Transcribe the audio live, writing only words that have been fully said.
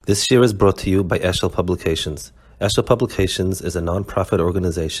This year is brought to you by Eshel Publications. Eshel Publications is a non-profit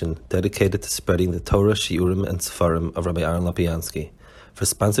organization dedicated to spreading the Torah, Shiurim, and Sefarim of Rabbi Aaron Lopiansky. For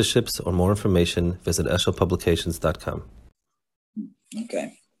sponsorships or more information, visit eshelpublications.com.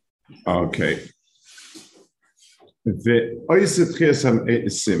 Okay. ואויסת חסם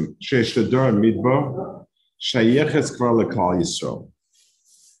איסים שיש לדור המדבר שייכת כבר לקהל ישראל.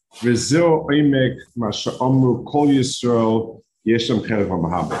 וזהו עמק מה שאמרו כל ישראל יש להם חלק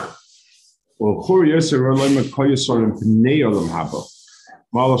במחבר. ולחור ישראל לא אומר כל ישראל הם פני עולם הבא.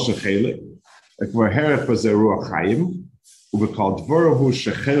 מה לא שחלק? כבר הרח בזה רוח חיים, ובכל דבר הוא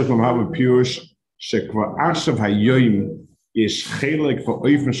שחלק במחבר פירוש שכבר עכשיו היום יש חלק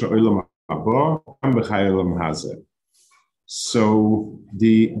ואופן של עולם הבא, גם בחיי עולם הזה. So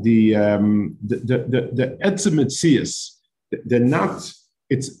the etzem mitzias, they're not.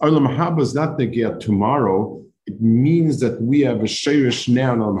 It's olam haba is not the gear tomorrow. It means that we have a sheirish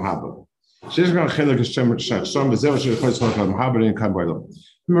now in olam haba.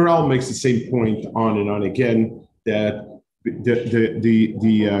 Moral makes the same point on and on again that the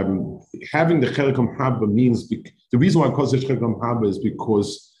having the chelik haba means the reason why it calls it chelik haba is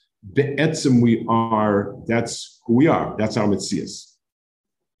because be'etzem we are, that's who we are, that's our mitzias.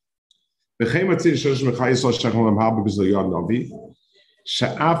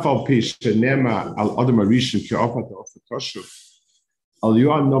 She'af al pi she'nema al adam arishin ki'ofat ha'ofat toshuv al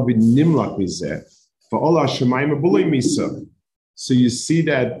yo'an novi nimlak mizeh va'ol ha'shemayim ha'bulei misa. So you see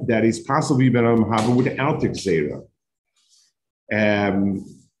that it's possible even on haba without the gzeira.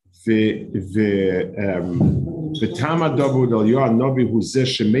 V'tama davud al yo'an novi hu zeh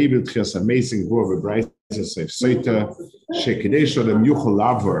she'meibil tchias amazing v'or v'brayta seif soita she'kedei shodem yuchol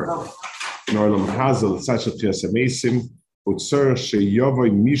lavar in olam hazel such a tchias amazing. So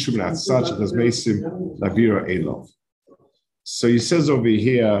he says over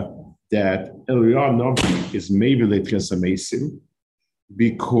here that Eliyahu Novi is maybe Leitchias Amesim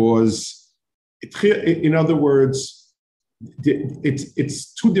because, in other words,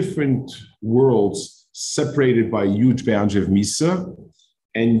 it's two different worlds separated by a huge boundary of Misa,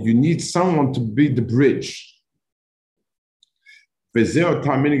 and you need someone to be the bridge.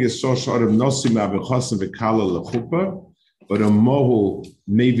 But a mohul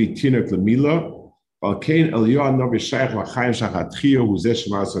maybe tinak lamila. I'll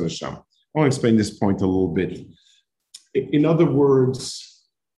explain this point a little bit. In other words,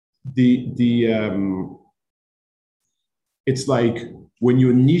 it's like when you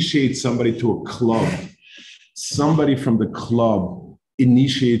initiate somebody to a club, somebody from the club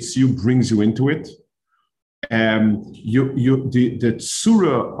initiates you, brings you into it. The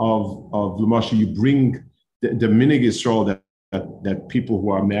surah of Lamasha, you bring the minig Yisrael that people who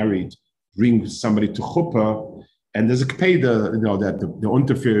are married bring somebody to chuppah, and there's a kpeda, that the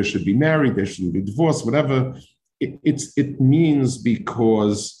unterfeir should be married, they shouldn't be divorced, whatever. It means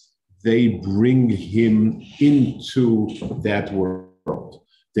because they bring him into that world.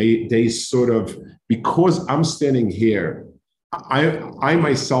 They sort of, because I'm standing here, I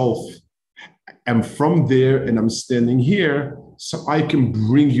myself am from there and I'm standing here, so I can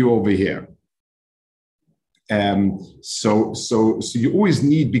bring you over here. So you always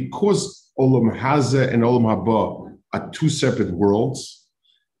need, because Olam Hazeh and Olam Haba are two separate worlds.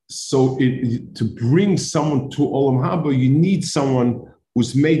 So to bring someone to Olam Haba, you need someone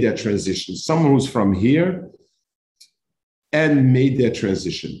who's made that transition, someone who's from here and made that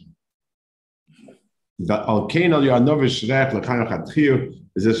transition. Eliyahu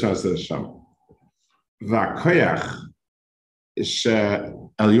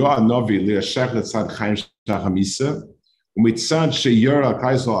Novi li'ashech letzad Chaim Shach HaMisa u'mitzad she'yora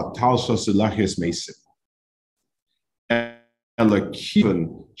kaiso atalshos ilachias meisim elakivan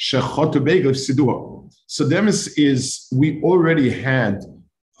shechotu beigel f'siduha. So demis is, we already had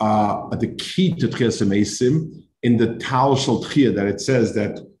the key to Tchias HaMeisim in the Tal Shel Tchia, that it says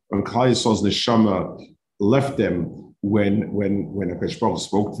that when Klal Yisrael's neshama left them, when HaKadosh Baruch Hu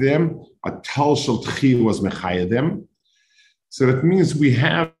spoke to them, a Tal Shel Tchia was mechaya them. So that means we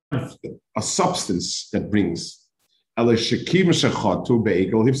have a substance that brings. The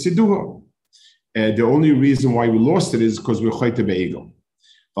only reason why we lost it is because we're choyte be'egel.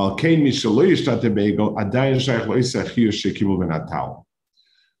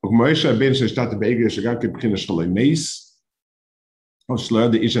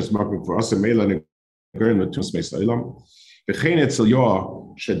 וכן אצל יוה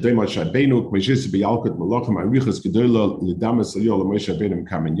שדומה שרבנו כמו שיש ביעלקות מלאכים אריכות גדולה לדם אצל יוה למשה רבנו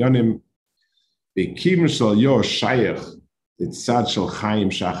כמה עניינים וכיוון של יוה שייך לצד של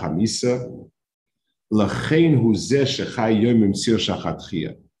חיים שח המיסה לכן הוא זה שחי יום ממסיר שח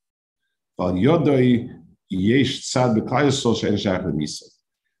התחייה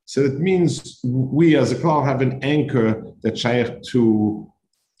So it means we as a klal have an anchor that shaykh to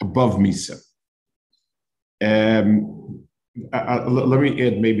above misa. Let me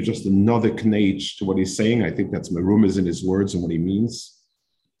add maybe just another knage to what he's saying. I think that's marumas in his words and what he means.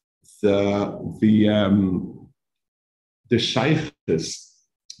 The shaykhis,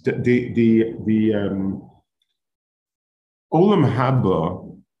 the Olam Haba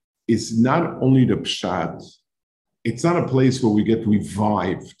is not only the pshat. It's not a place where we get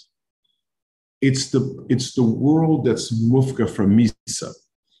revived. It's the world that's mufka from misa.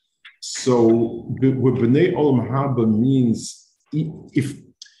 So what B'nai Olam Haba means,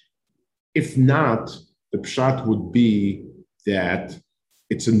 if not, the pshat would be that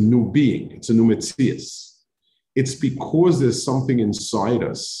it's a new being, it's a new metzias. It's because there's something inside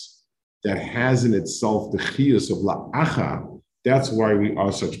us that has in itself the chiyus of la'acha. That's why we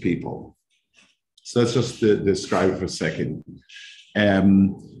are such people. So let's just describe it for a second.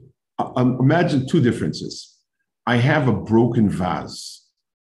 Imagine two differences. I have a broken vase.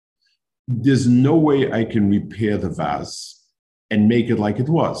 There's no way I can repair the vase and make it like it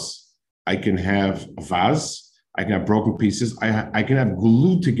was. I can have a vase, I can have broken pieces, I can have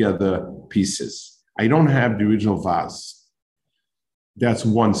glued together pieces. I don't have the original vase. That's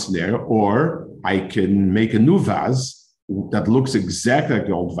one scenario. Or I can make a new vase that looks exactly like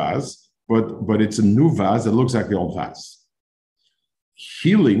the old vase, but it's a new vase that looks like the old vase.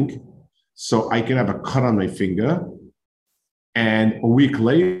 Healing, so I can have a cut on my finger, and a week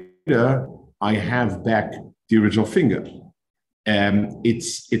later, I have back the original finger.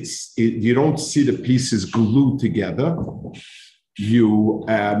 You don't see the pieces glued together.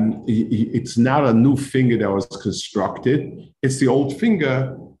 It's not a new finger that was constructed. It's the old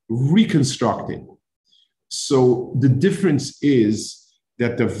finger reconstructed. So the difference is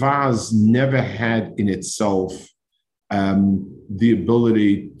that the vase never had in itself the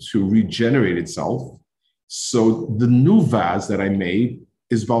ability to regenerate itself. So the new vase that I made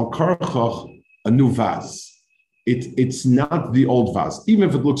is Balkarchach, a new vase. It's not the old vase, even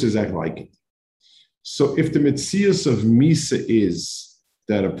if it looks exactly like it. So if the metzias of Misa is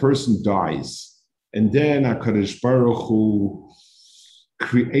that a person dies, and then HaKadosh Baruch Hu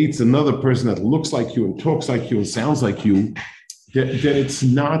creates another person that looks like you and talks like you and sounds like you, then it's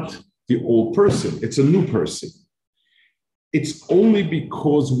not the old person, it's a new person. It's only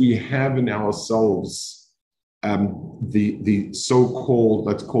because we have in ourselves the so-called,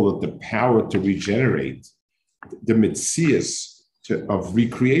 let's call it the power to regenerate, the metzias of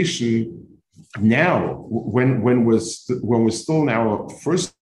recreation. Now, when we're still in our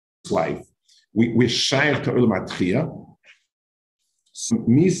first life, we're shaykh to Olam Atchiyah. So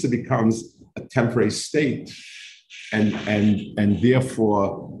Misa becomes a temporary state, and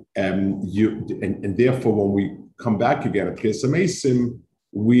therefore therefore when we come back again at Kriyas HaMeisim,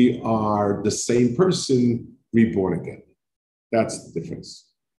 we are the same person reborn again. That's the difference.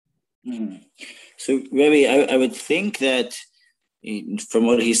 Mm-hmm. So, Rebbe, I would think that from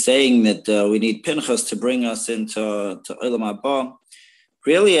what he's saying that we need Pinchas to bring us into Olam Haba.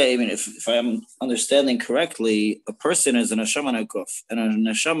 Really, I mean, if I'm understanding correctly, a person is a neshama and a guf, and a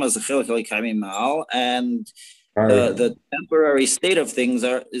neshama is a chilek elikayim ma'al, and the temporary state of things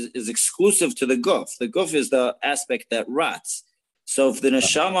is exclusive to the guf. The guf is the aspect that rots. So if the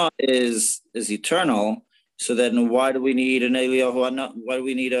neshama is eternal, so then why do we need an Eliyahu? Why do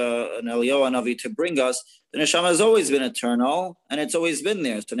we need an Eliyahu Hanavi to bring us? The neshama has always been eternal, and it's always been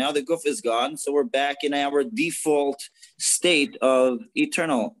there. So now the guf is gone, so we're back in our default state of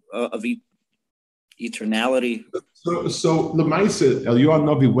eternality. So Lemaisa, Eliyahu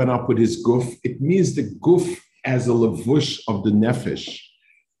Hanavi went up with his guf. It means the guf as a levush of the nefesh.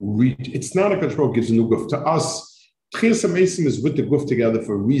 It's not a control gives a new guf to us. Kriyas HaMeisim is with the guf together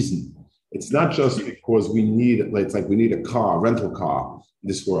for a reason. It's not just because we need, it's like we need a car, rental car in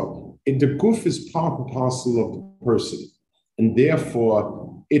this world. The guf is part and parcel of the person. And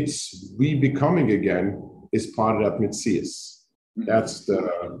therefore, its re-becoming again is part of that mitzias. That's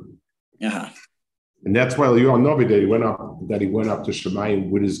the... Yeah. And that's why Eliyahu Hanavi that he went up to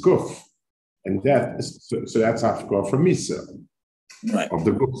Shemayim with his guf. And so that's Afghan from Misa, right, of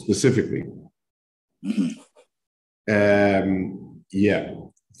the guf specifically. Mm-hmm. Yeah.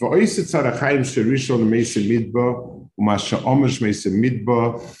 They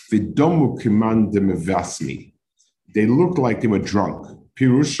looked like they were drunk.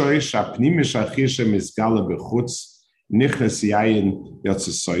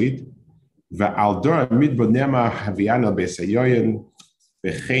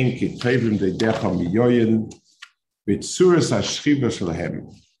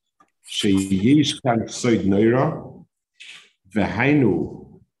 sheyesh kan soid neira vehainu.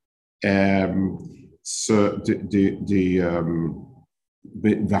 So the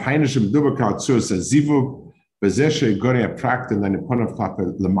heinische Dubberkat zu es zivug bezeshe gori aprakten and upon of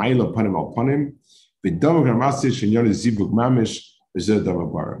klappe lemaila panim al panim v'dom gramasish and yoni zivug mamish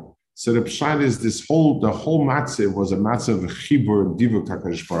bezedamabar. So the pshat is the whole matzah was a matzah of chibur divuk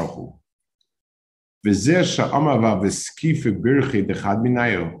HaKadosh Baruch Hu. V'zeh sha'amava v'skife birchi dechad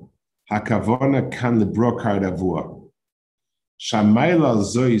minayo hakavona kan lebrokar davua shamayla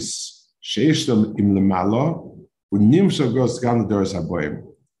zois sheishlam im lemala unimsha gos gan doris haboyim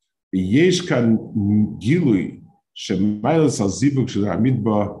v'yesh kan gilui shemayla sal zibuk shel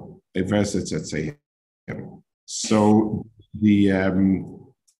hamidba everset tzeihem. So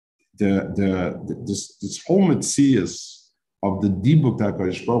this whole metzias of the dibuk that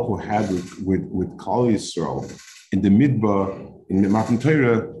HaKadosh Baruch Hu had with Klal Yisrael in the midbar in the Matan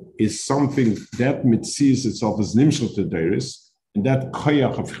Torah is something that metzias itself is nimshal to Deiris, and that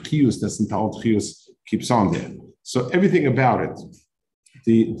koyach of chiyus, that's entitled chiyus, keeps on there. So everything about it,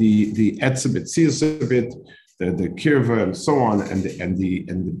 the etzem metzias of it, the kirva and so on, and the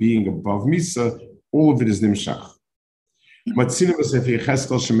being above misa, all of it is nimshach. Matzina v'sefi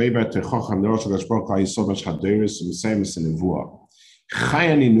Cheskel shemeiber techocham nerosh HaKadosh Baruch Hu Yisod Mashchaderis u'Mesayim V'Nevua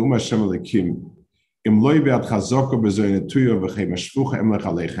Chayani Numa Hashem Elokim Im Loi Be'ad Chazoko B'Zoy Netuyo V'Chei Mashfucha Emlech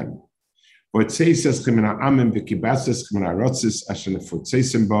Aleichem V'Otzeis Eschem Min Ha'amim V'Kibas Eschem Min Ha'rotzis Asher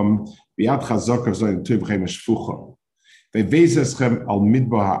Nefotzeisim Bom V'Yad Chazoko V'Zoy Netuyo V'Chei Mashfucha V'Veis Eschem Al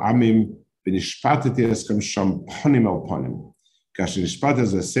Midbo Ha'amim V'Nishpateti Eschem Sham Ponim Al Ponim Kasher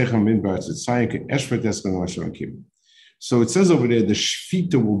Nishpatet V'Sechem Midbar Tzitzayim Ke'eshvet Eschem Min Hashem Elokim. So it says over there, the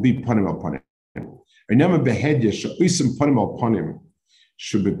shvita will be panim al panim. Remember, behedya she'osim panim al panim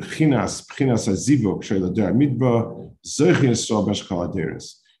should be b'chinas azivuk she'elader midbar zoichin yisrael b'shkal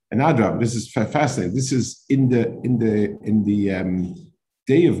aderes. And Adrab, this is fascinating. This is in the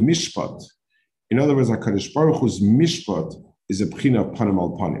day of mishpat. In other words, HaKadosh Baruch Hu's mishpat is a b'china of panim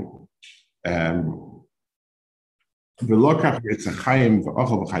al panim. V'lokach yitzachayim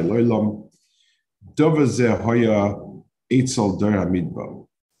v'achal v'chay loylam dover zeh hoya Eitzel der Hamidba.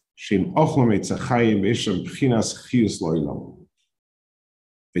 Shem Ochlam Eitzachayim Eshem Pchinas Chiyus Loilam.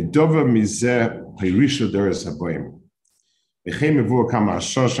 V'dova Mizeh Peirisha Deres Haboyim. V'chem Evu Kama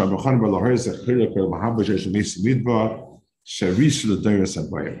Ashosh Abochan B'Lohar Zechilek V'Mahabash Eshem Esi Midba Sherisha Deres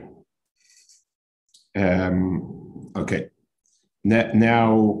Haboyim. Okay.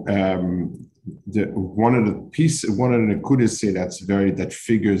 Now, one of the nekudas say that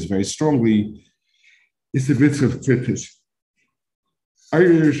figures very strongly is the mitzvah of tzitzis. It's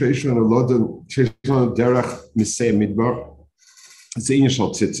the initial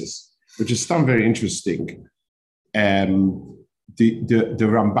tzitzis, which is still very interesting. The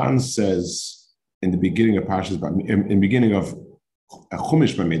Ramban says in the beginning of Parshas, in the beginning of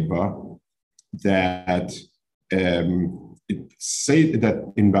Chumash Bamidbar, that it say that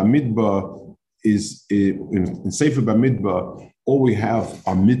in Bamidbar is in Sefer Bamidbar, all we have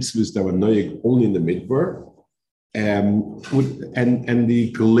are mitzvahs that were noyeg only in the midbar. And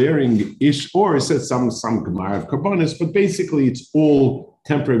the glaring ish, or it says some Gemara of Karbonis, but basically it's all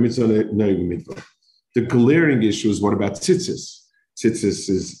temporary mitzvah midbar. The glaring issue is what about tzitzis? Tzitzis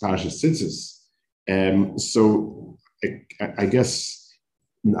is Parshas Tzitzis. So I guess,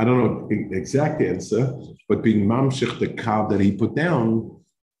 I don't know the exact answer, but being mamshich the kav that he put down,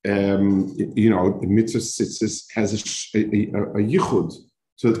 mitzvah tzitzis has a yichud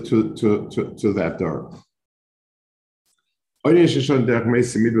to that door. Heina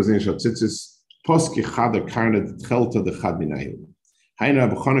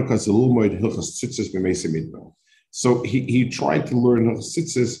b'chanukah zelulmoid hilchas tzitzis b'meisei midbar. So he tried to learn hilchas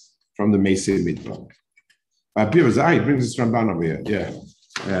tzitzis from the meisei midbar. He brings this Ramban over here.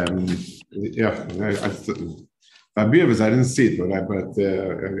 I didn't see it, but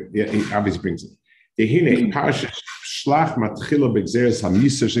he obviously brings it. Hehine parsha shlach matchila b'gzeres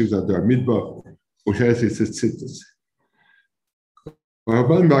hamisa shivza dar midbar u'shes tzitzis.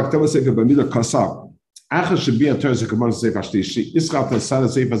 Rabban b'aktava sefer b'midbar kasab. Achas should be a Torah Zekamon Sefer Shlishi. Israel Tasada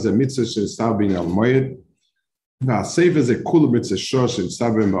Sefer Ze Mitzvah Shestav Bin Al Moed. Va Sefer Ze Kula Mitzvah Shor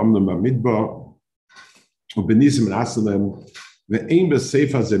Shestav Bin Amnum Bamidbar. Ubenisim and Asalem. Ve'ein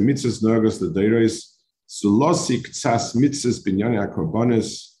Sefer Ze Mitzvahs Norgos L'Deiros. Sulosi Ktsas Mitzvahs Binyani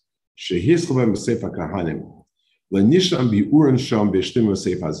HaKorbanos. Shehischlem Sefer Kahanim. Lenisham Bi'uren Shom B'Shtim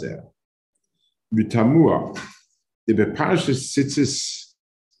Sefer Ze. V'tamua. The Beparshas Tzitzis.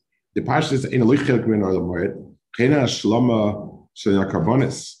 The parsha is in a lichel grin or the moed. Chena shlama shel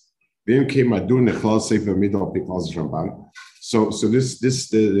yakarbonis. Vim came adun nechlal sefer midol piklas Ramban. So this the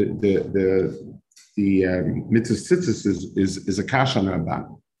mitzvah tzitzis is a kasha on Rabbah.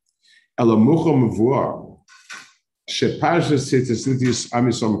 Elamucha mavua sheparsha tzitzis nidis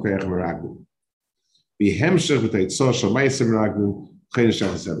amisom koyach meraglim bihemshech v'teitzor shamayis meraglim chen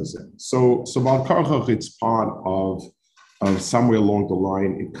shachas. So Baal Karchach, it's part of somewhere along the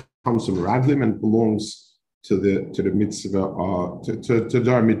line. It comes from Meraglim and belongs to the mitzvah to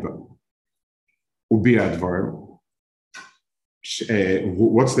Dar Midbar. Ubiadvar.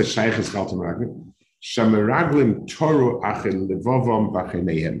 What's the shaykh's called to Meraglim? Shameraglim toru achel levavam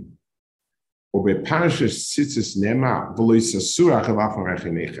b'cheneihem. Ubeparshas tzitzis nema v'lo yisasur achel v'afam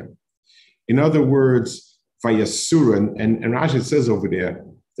b'cheneihem. In other words, vayasur, and Rashi says over there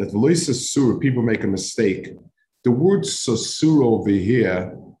that v'lo yisasur, people make a mistake. The word sasur over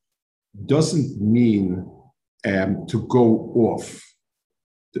here doesn't mean to go off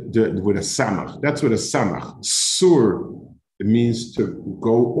with a samach. That's what a samach. Sur, it means to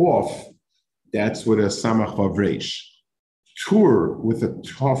go off. That's what a samach vavresh. Tur with a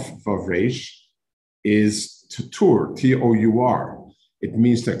tough vavresh is to tour, T-O-U-R. It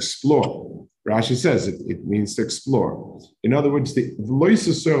means to explore. Rashi says it means to explore. In other words, the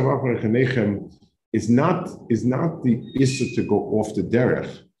loisasur v'afrechanechem is not the issa to go off the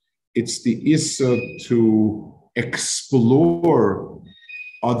derech. It's the issa to explore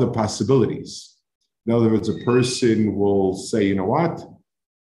other possibilities. In other words, a person will say, you know what?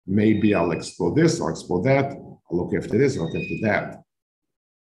 Maybe I'll explore this, I'll explore that, I'll look after this, I'll look after that.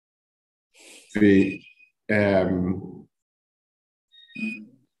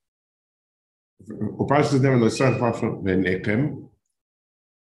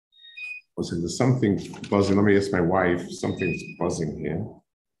 There's something buzzing. Let me ask my wife. Something's buzzing here.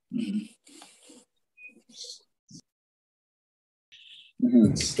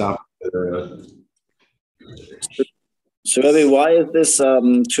 Stop. So, Rabbi, why is this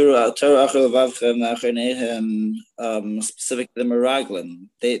Torah Achel Vavchem specific to the Meraglim?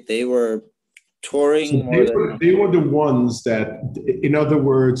 They were touring more than... They were the ones that, in other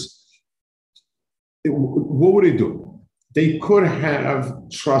words, what would they do? They could have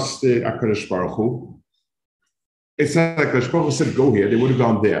trusted HaKadosh Baruch Hu. It's not like HaKadosh Baruch Hu said, go here. They would have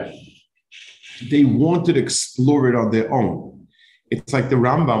gone there. They wanted to explore it on their own. It's like the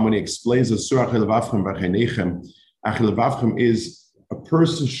Rambam when he explains the Surah Achel Vavchem B'Chenechem. Achel Vavchem is a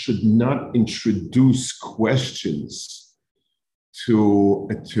person should not introduce questions to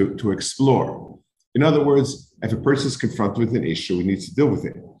explore. In other words, if a person is confronted with an issue, he needs to deal with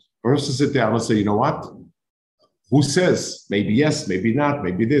it. A person sit down and say, you know what? Who says? Maybe yes, maybe not,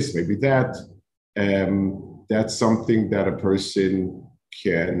 maybe this, maybe that. That's something that a person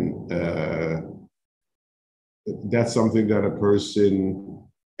can,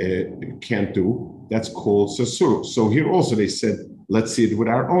 can't do. That's called sasur. So here also they said, let's see it with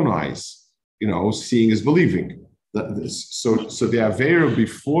our own eyes. You know, seeing is believing. So the Avera,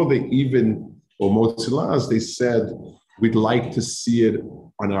 before they even, or Motzilas, they said, we'd like to see it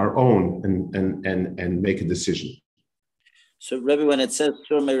on our own and make a decision. So, Rebbe, when it says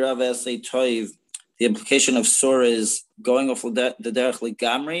Sur Meirav Esei Toiv, the implication of Sur is going off the Derech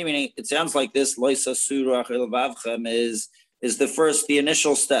Ligamri. Meaning, it sounds like this Loisa Sur Achel Vavchem is the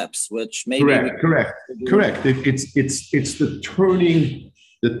initial steps, which maybe correct. It's the turning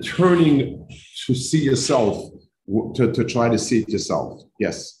to see yourself, to try to see it yourself.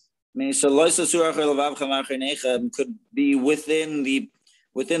 Yes. I mean, so Loisa Sur Achel Vavchem could be within the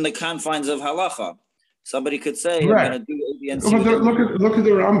confines of halacha. Somebody could say, correct. I'm going to do A, B, and C. Look at the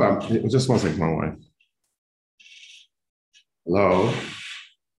Rambam. Just one second, my wife. Hello.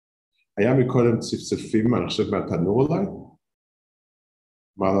 היה מקודם צפצפים, אני חושב מהתנור אולי?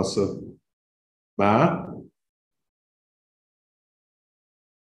 מה לעשות? מה?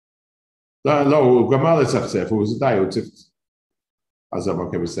 לא, הוא גמר לצפצף, הוא די, הוא צפצף. עזוב,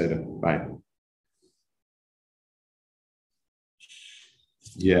 אוקיי, בסדר, ביי.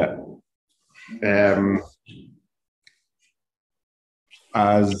 Yeah. I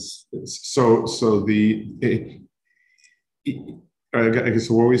guess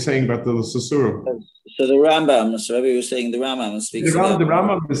what were we saying about the Susura? So the Rambam, so Rabbi was saying the Rambam speaks about... The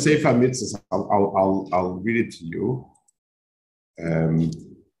Rambam, the Sefer Mitzvahs, I'll read it to you.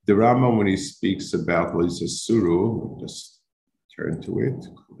 The Rambam, when he speaks about the Susuru, just turn to it,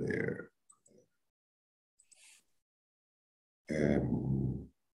 there.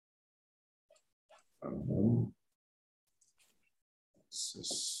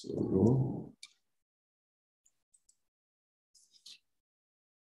 Susuru.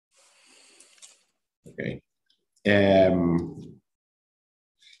 Okay.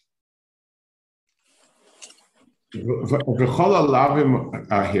 V'chol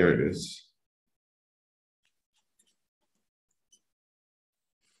alavim, here it is.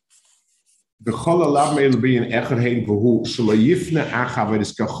 V'chol alavim el bein echer hein v'hu shelo yifne acha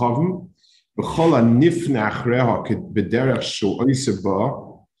v'es kachavim v'chol anifne achreha b'derech shel oise ba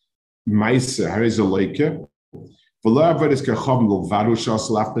meise hariz aleike v'lo v'es kachavim lo varu shas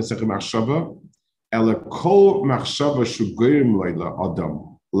lafne sechem achshava ela kol machshava shugoyim leila adam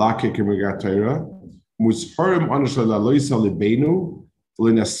lake kemigatayra Musharim anashal aloisa libenu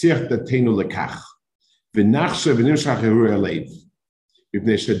v'lenasich datenu lekach v'nachshe v'nimshach heru alev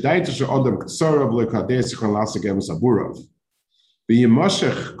v'bnei shedayta she'adam k'tzarav lekadeh sichon lasagem saburav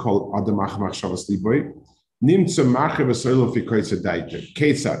v'yimashech kol adam achmach shavas liboy nimtzu macher v'soilo fi koitza dayta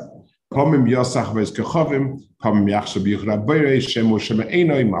ketzad pamim yosach v'ez kechavim pamim yachshav yichra beirei shemu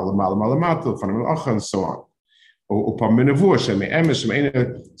sheme'enoi malamalamalamatel fanam al-acha and so on. So the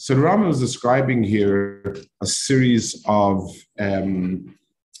Rambam is describing here a series of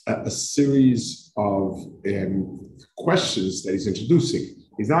questions that he's introducing.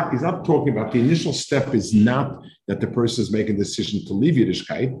 He's not talking about the initial step is not that the person is making a decision to leave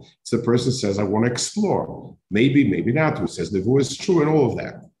Yiddishkeit. It's the person says, I want to explore. Maybe, maybe not. Who says Nevuah is true and all of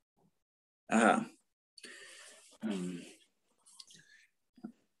that.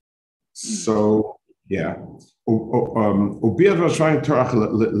 So, yeah. Ubiad was trying to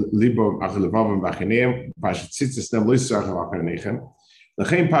libo achlevavam vachineim pashitzitz nem loisach vachineichem.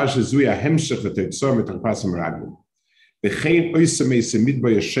 Lechein pash zuya hemshech v'teitzor mit pasam raglim. Lechein oisem eisemid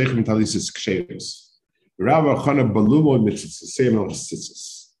by yeshechem talisis ksheres. Rabbah Chana balumo mitzitzisem al tzitzis.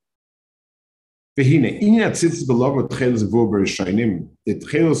 V'hine inya tzitzis beloved tcheles vo b'rishaynim. The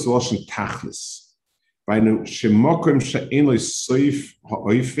tcheles loshen tachlis. Vainu shemokim she'en lo soif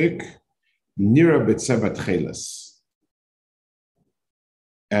ha'oifik. Nira betzevat cheles.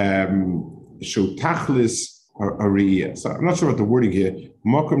 Shu tachlis ariyah. So I'm not sure what the wording here.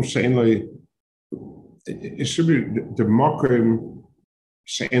 Mokum she'en lo. It should be the mokum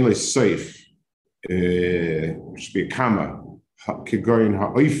she'en lo soif. Should be a comma. Kegoyin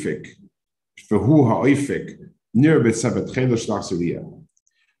ha'oifik. V'hu ha'oifik. Nira betzevat cheles shlach ariyah.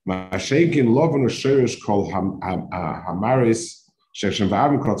 Ma'ashekin lovon u'sherish kol hamaris. Sheshem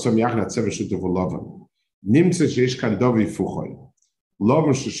v'avim kotzom yachna tzeva shutu v'lovan. Nimtze sheish kan dovi fuchoy.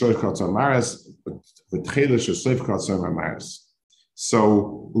 Lovan sheshoy kotzom maras, v'tchele shesoif kotzom maras.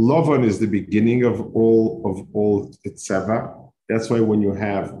 So lovan is the beginning of all tzeva. That's why when you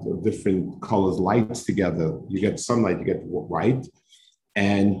have the different colors, lights together, you get sunlight, you get white,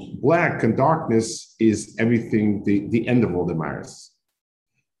 and black and darkness is everything. The end of all the maras.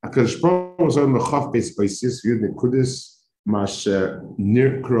 Because was on the chaf base basis, yud nekudis. Masha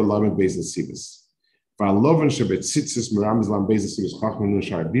near Kuralamed Beis Sibis. Valovin Shabbat Sitzis Miram's Lam Beis Sibis Chachman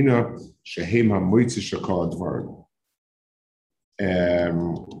Sharbina Shehem HaMoitzi Shakal Advar.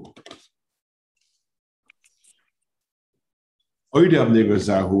 Oidav Never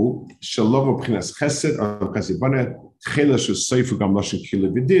Zahu Shalom B'chinas Chesed Al Kazibana Tchelas Shusayfu Gam Lashon Kila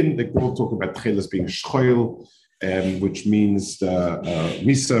Vidin. They all talk about Tchelas being Shchoil, which means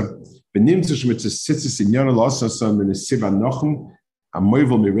Misa. Benimtzish mit sitzes in Yana Lasasam in the Siva Nochem, a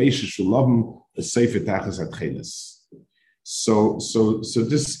Moivel Miresh Shulavim, the Sefer Tachas Atchelis. So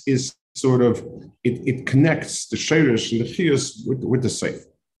this is sort of it connects the Sheirish and the Chiyus with the Sefer.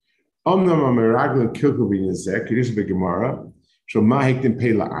 Omnam Ameraglan Kilkovin Zek, it is the Gemara, Shal Mahektim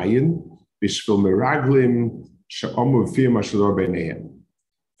Pela Ayin, Bishvil Meraglim, Sha'omu Fiyam Ashalor Beinehem.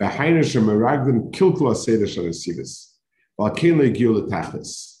 V'hainu Shameraglim Kilkla Seder Shalasivis, Valkein Legiul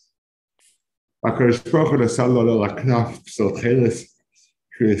Tachlis. Akarish Baruch Hu Sallallahu Laknaf Sel Cheles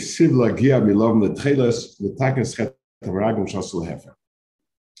Shesiv Lagia Milav LeTcheles LeTakes Chet Tavragim Shasul Hefer.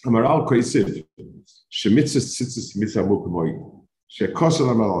 Amaral Koisiv Shemitzes Tzitzis Mitzah Mukumoy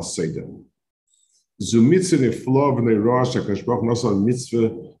Shekosel Amal Al Seder Zumitzah Neflov Neirosh Akarish Baruch Nosal Mitzvah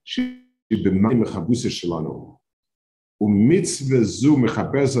Shi B'May Mechabuse Shelanu Umitzvah Zu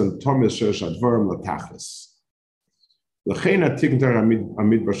Mechabezan Tomes Sheresh Advarim LeTachlis. So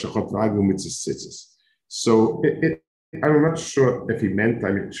I'm not sure if he meant,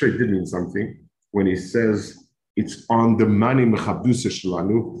 I'm sure he did mean something when he says it's on the mani mechabuse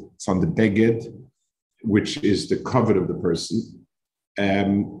shalanu, it's on the beged, which is the covet of the person.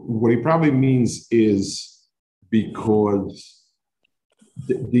 What he probably means is because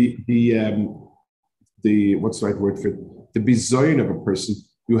the what's the right word for it? The bizoyin of a person,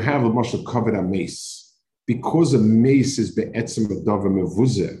 you have a mashal covet a mace. Because a mace is be'etzem adava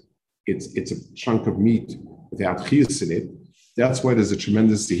mevuzeh, it's a chunk of meat without chiyus in it. That's why there's a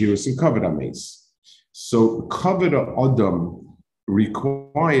tremendous zehirus in kavod mace. So kavod adam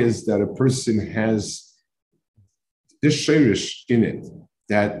requires that a person has this shirish in it,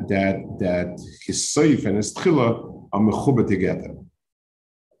 that his seif and his tchila are mechuba together.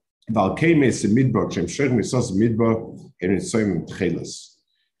 Val kemes midbar, shem shech misas midbar, and it's same tchilas.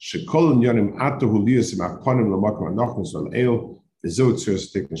 Shekol nyanim atu hulius im akonim lamakom anachnos val el, the zot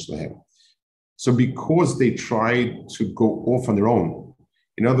serves thickness lehem. So because they tried to go off on their own,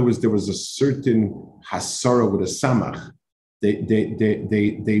 in other words, there was a certain hasara with a samach.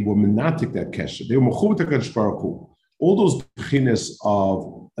 They were menatic that kesher. They were mechubat HaKadosh Baruch Hu. All those b'chines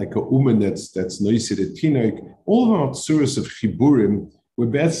of like a woman that's noisy the tinoik, all of our tsuras of chiburim, where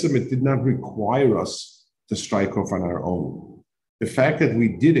Bethshem it did not require us to strike off on our own. The fact that we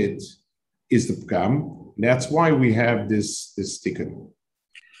did it is the pgam. That's why we have this tikkun.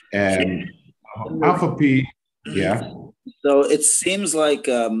 Alpha P, yeah. So it seems like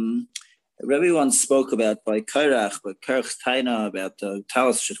Rebbe once spoke about by Kairach, by Kerch Taina, about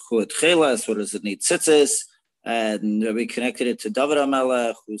Talis Shechut Chelas, what does it need tzitzis? And Rebbe connected it to David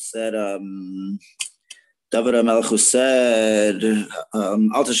HaMelech, who said, Al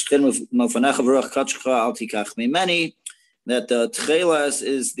tishkin mofanecha v'ruach kachcha al tikach mimeni, that the Chelas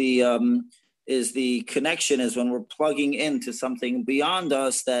is the connection, is when we're plugging into something beyond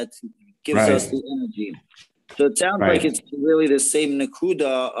us that gives us the energy. So it sounds like it's really the same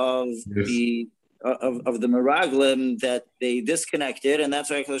nakuda of the Meraglim that they disconnected, and that's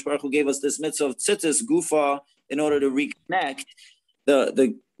why HaKadosh Baruch Hu gave us this mitzvah of tzitzis gufa in order to reconnect.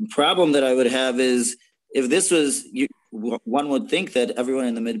 The problem that I would have is if this was, one would think that everyone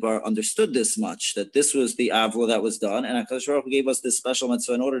in the Midbar understood this much, that this was the avla that was done, and HaKadosh Baruch Hu gave us this special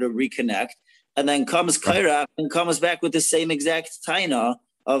mitzvah in order to reconnect, and then comes Kairach and comes back with the same exact taina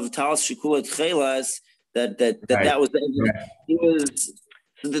of Talis Shekulat Chelas. That was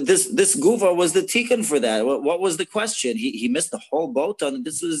this gufa was the tikkun for that. What was the question? He missed the whole boat on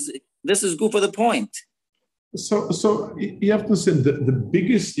this is gufa the point. So you have to say the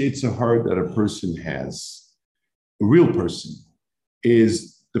biggest yetzer hara that a person has, a real person,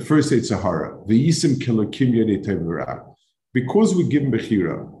 is the first yetzer hara. V'yisim kelokim yedei tov v'ra. Because we give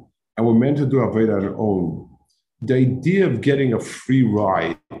bechira and we're meant to do avodah on our own, the idea of getting a free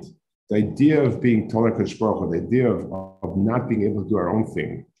ride, the idea of being Torah Kadosh Baruch Hu, the idea of not being able to do our own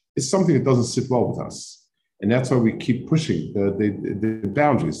thing, is something that doesn't sit well with us, and that's why we keep pushing the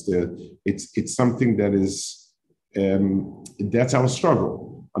boundaries. It's something that is that's our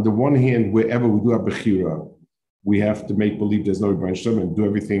struggle. On the one hand, wherever we do our bechira, we have to make believe there's no Rebbeinu Shalom and do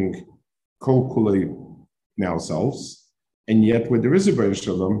everything kol kulei in ourselves, and yet where there is a Rebbeinu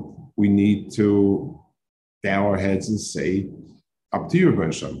Shalom, we need to bow our heads and say, up to you,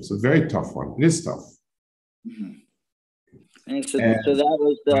 Rebbeinu Shalom. It's a very tough one. It is tough. Mm-hmm. And so that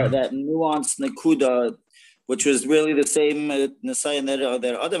was that nuanced nakuda, which was really the same Nisayan that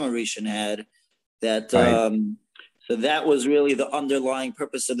Adam Arishan had. That so that was really the underlying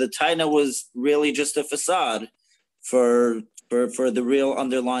purpose of the Taina, was really just a facade for the real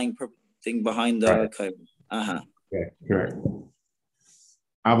underlying thing behind the Kair. Yeah, correct.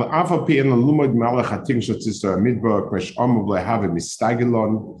 Aber afal pi in the lumod malach hating shatzis midbar kwesh amol lehave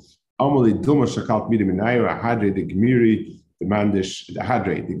mistagilon amol iduma shakalt midim inayu hadre de gmiri the mandish the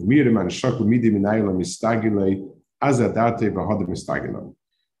hadre the gmiri man shakal midim inayu mistagile azadate bahad mistagilon.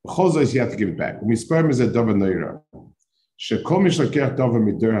 B'chol is you have to give it back. Misperm is a davar neira. Shekol mishlakech davar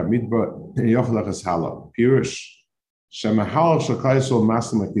midbar midbar yochlach es hala pirush shemahal shakaisol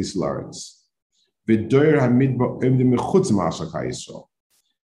maslam atis laretz v'doir hamidbar emdim mechutz masakaisol.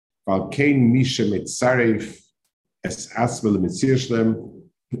 Valkein Misha Mitzaref es Asvel Mitzirslem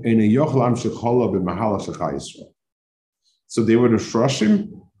in a Yochlam Shechola b'Mahala Shecha Yisrael. So they were the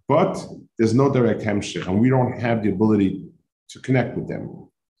Shroshim, but there's no direct hemshich, and we don't have the ability to connect with them.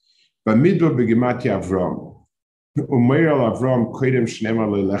 But Midbar b'Gemati Avram, Umeir al Avram Koidem Shnema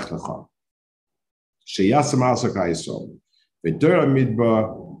leLech Lecha, Sheyasam al Shecha Yisrael, v'Dor Midbar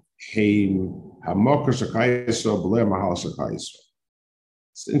Hein Hamokar Shecha Yisrael b'Lei Mahala Shecha Yisrael.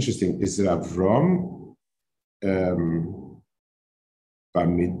 It's interesting. Is it Avram?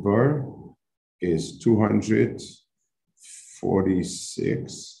 Bamidbar is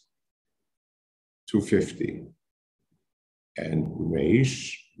 246, 250. And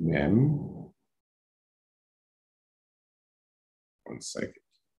Reish, Mem. 1 second.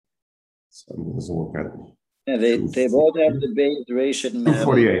 Something doesn't work out. Yeah, they both have the base Reish and Mem.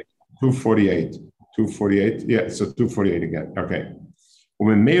 248. Yeah, so 248 again. Okay. No,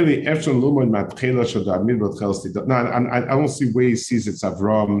 I don't see where he sees it's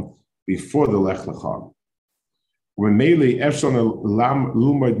Avram before the Lech Lecha. When Meili Efshon Lam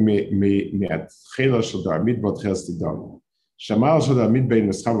Lumad Me'at Chela Shadar Midbot Chels Tidon Shamal Shadar Midbein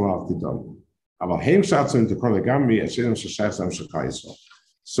Meschav Tidon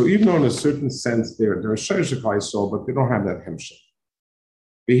So even though in a certain sense they're Sheish Shekayisol, but they don't have that hemshech.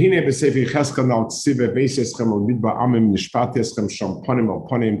 והנה בספר יחזקאל ציווה בייססכם ומדבר עמים נשפטסכם שם פנים על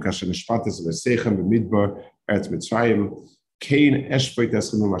פנים כאשר נשפטס וסכם במדבר ארץ מצרים כן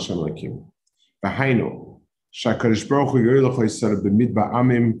אשפטסכם עם השם אלוקים. והיינו שהקדוש ברוך הוא יראה לך ישראל במדבר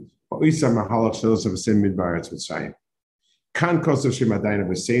עמים ואויסר מהלך שלושה וסם מדבר ארץ מצרים. כאן כוסף שם עדיין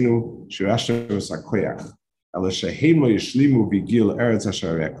אבסנו שירשנו וסכוח אלא שהם לא ישלימו והגיעו לארץ אשר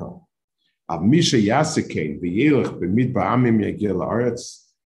הרקע. אבל מי שיעשה כן וילך במדבר עמים יגיע לארץ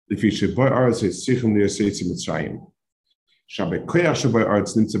לפי שבוי ארץ הצליחים ליוצאי מצרים. שבכוח שבוי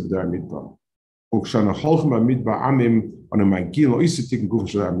ארץ נמצא בדבר המדבר. וכשאנו הולכים במדבר עמים, אנו מגיעים לא יסתיקים גוף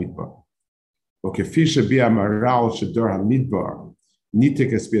של המדבר. וכפי שביע המהר"ל שדור המדבר,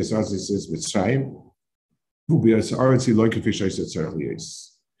 ניתק אסביע ארץ ליוצאי מצרים, וביע ארץ היא לא כפי שהייתה צריך להיות.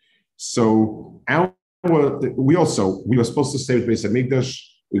 So, we were supposed to stay with Beis HaMikdash,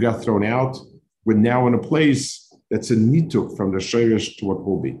 we got thrown out, we're now in a place that's a nituk from the shirish to what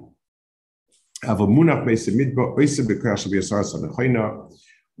will be. Aber munach beis midbar oise bekar shel yasar sa nechoina,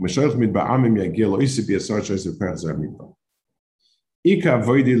 u'meshoich midbar amim yagil oise b'yasar shel bekar zar midbar. Ika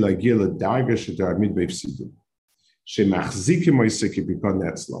avoidi lagil l'darga shedar midbar yfsidu, shemachzikim oise ki bikon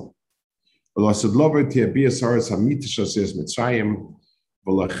netzlom. V'lasad lover tia b'yasar sa mitish ases mitzrayim,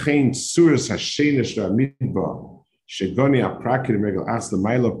 v'lachein tsuras hashena shedar midbar, shegoni aprakir megel as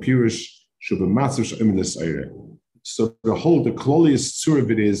l'mayla pirish shub'matzav sh'im l'sayre. So the closest tzur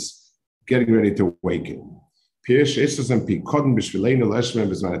of it is getting ready to awaken.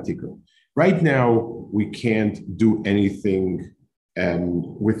 Right now, we can't do anything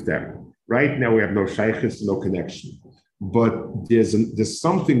with them. Right now, we have no shaykhis, no connection. But there's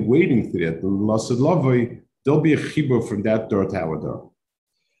something waiting for that. There'll be a chibur from that door to our door.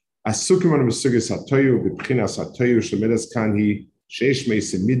 Asukim on Mesugis Hatoyu, B'Pchinas Hatoyu, Shemedas Kanhi, Sheish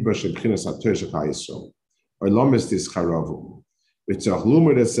Meis Midbar, Shebchinas Hatoyu, Shekayisrael. Or lomis dis charavu. V'tzach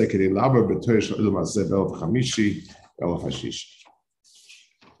lumer desekedi laber b'toyish ilum hazeh b'elf chamishi b'elf hashish.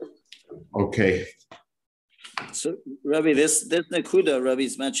 Okay. So, Rabbi, this Nakuda,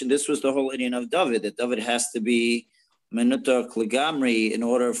 Rabbi's mentioned, this was the whole Indian of David, that David has to be menutar kligamri in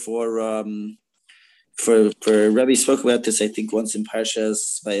order for Rabbi spoke about this, I think, once in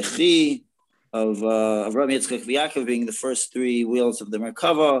Parshas Vayechi, of Rabbi Yitzchak V'Yaakov being the first three wheels of the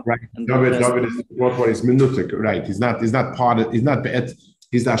Merkava. Right. David is what is minutik. Right. He's not part of. He's not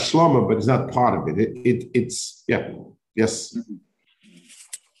shlama, but he's not part of it. It's yeah. Yes.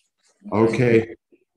 Mm-hmm. Okay.